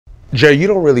Jay,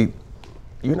 you're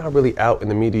not really out in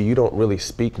the media, you don't really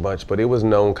speak much, but it was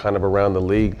known kind of around the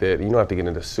league that, you don't have to get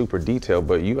into super detail,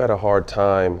 but you had a hard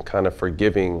time kind of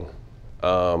forgiving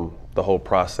the whole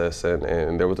process,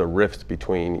 and there was a rift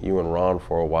between you and Ron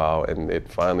for a while, and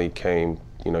it finally came,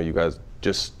 you guys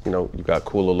just, you got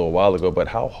cool a little while ago, but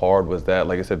how hard was that?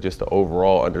 Like I said, just the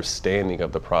overall understanding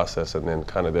of the process and then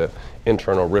kind of the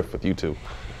internal rift with you two.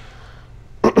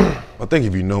 I think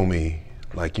if you know me,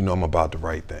 like, I'm about the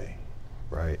right thing,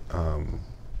 right?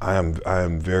 I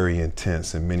am very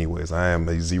intense in many ways. I am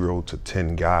a 0 to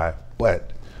 10 guy,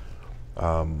 but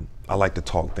I like to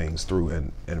talk things through.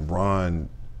 And Ron,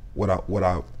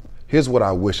 here's what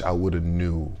I wish I would have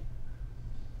knew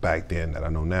back then that I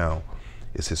know now,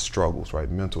 is his struggles, right?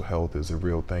 Mental health is a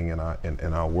real thing in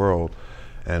our world,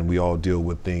 and we all deal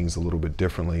with things a little bit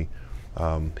differently.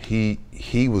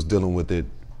 He was dealing with it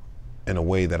in a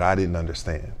way that I didn't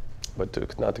understand.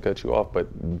 But not to cut you off, but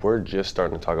we're just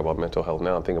starting to talk about mental health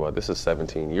now. I'm thinking about this is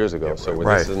 17 years ago, so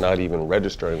this is not even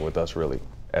registering with us really,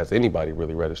 as anybody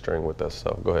really registering with us,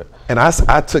 so go ahead. And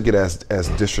I took it as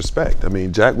disrespect. I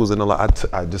mean, Jack was in a lot,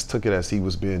 I just took it as he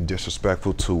was being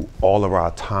disrespectful to all of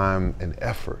our time and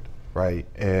effort, right?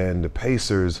 And the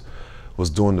Pacers was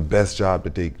doing the best job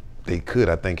that they could,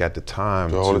 I think, at the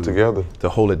time. To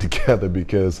hold it together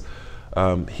because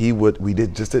we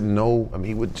just didn't know. I mean,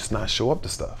 he would just not show up to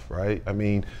stuff, right? I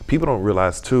mean, people don't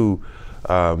realize too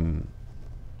that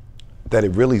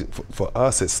it really, for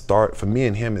us, for me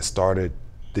and him, it started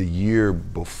the year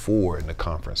before in the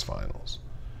conference finals,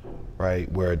 right?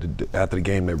 Where after the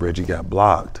game that Reggie got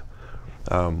blocked,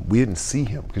 we didn't see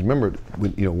him. Because remember,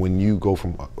 when you go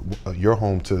from your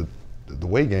home to the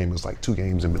away game, it was like 2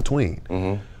 games in between.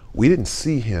 Mm-hmm. We didn't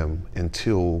see him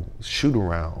until shoot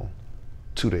around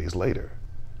 2 days later,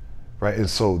 right? And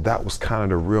so that was kind of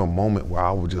the real moment where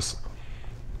I was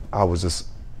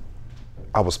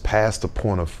past the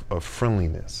point of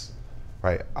friendliness,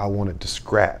 right? I wanted to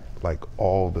scrap like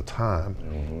all the time,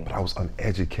 mm-hmm. but I was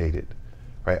uneducated,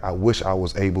 right? I wish I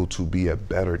was able to be a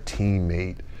better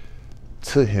teammate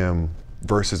to him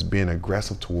versus being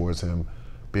aggressive towards him,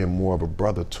 being more of a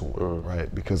brother to him,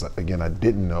 right? Because again, I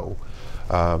didn't know.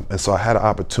 And so I had an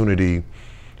opportunity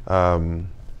to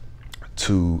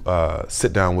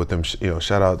sit down with him.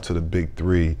 Shout out to the Big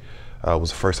Three. It was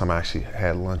the first time I actually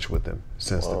had lunch with him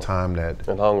since the time that.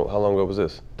 And how long ago was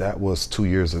this? That was 2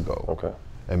 years ago. Okay.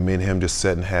 And me and him just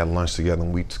sat and had lunch together,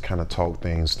 and we kind of talked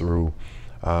things through.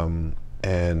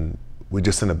 And we're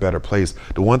just in a better place.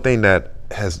 The one thing that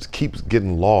keeps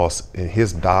getting lost in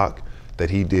his doc that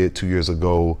he did 2 years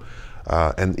ago,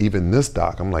 and even this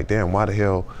doc, I'm like, damn, why the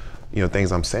hell,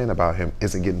 things I'm saying about him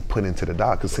isn't getting put into the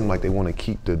doc? It seems like they want to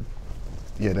keep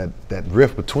that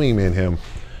rift between me and him.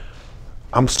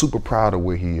 I'm super proud of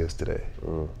where he is today.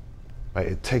 Right?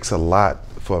 It takes a lot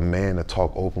for a man to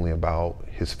talk openly about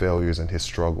his failures and his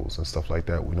struggles and stuff like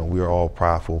that. We are all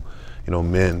prideful,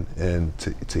 men, and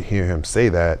to hear him say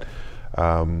that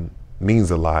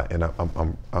means a lot, and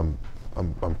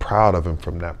I'm proud of him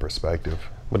from that perspective.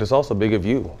 But it's also big of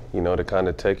you, to kind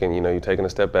of you're taking a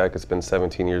step back. It's been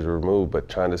 17 years removed, but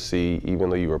trying to see, even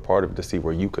though you were part of it, to see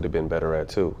where you could have been better at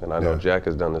too. And I know Jack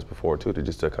has done this before too,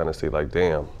 to kind of see like,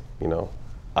 damn,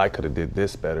 I could have did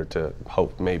this better to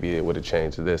hope maybe it would have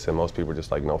changed this. And most people are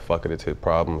just like, no, fuck it, it's his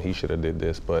problem. He should have did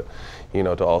this. But,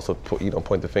 to also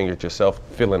point the finger at yourself,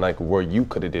 feeling like where you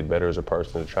could have did better as a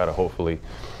person to try to hopefully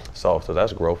solve. So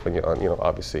that's growth, and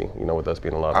obviously, with us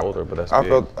being a lot older, but that's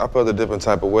big. I felt a different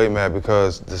type of way, man,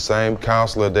 because the same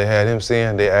counselor they had him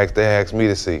seeing, they asked me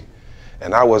to see,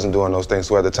 and I wasn't doing those things.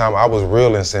 So at the time, I was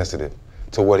real insensitive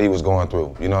to what he was going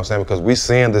through. You know what I'm saying? Because we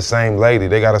seeing the same lady.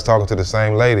 They got us talking to the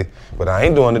same lady, but I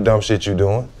ain't doing the dumb shit you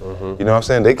doing. Mm-hmm. You know what I'm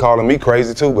saying? They calling me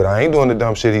crazy too, but I ain't doing the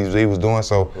dumb shit he was doing.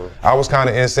 So I was kind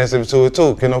of insensitive to it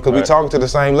too, because we talking to the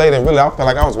same lady, and really I felt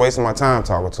like I was wasting my time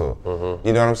talking to her. Mm-hmm.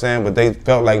 You know what I'm saying? But they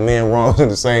felt like me and Ron was in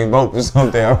the same boat for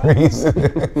some damn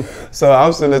reason. So I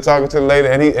was sitting there talking to the lady,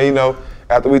 and he,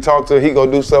 after we talked to her, he go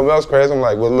do something else crazy. I'm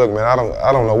like, well, look, man,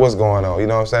 I don't know what's going on. You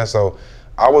know what I'm saying? So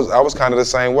I was kind of the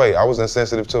same way. I was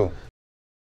insensitive too.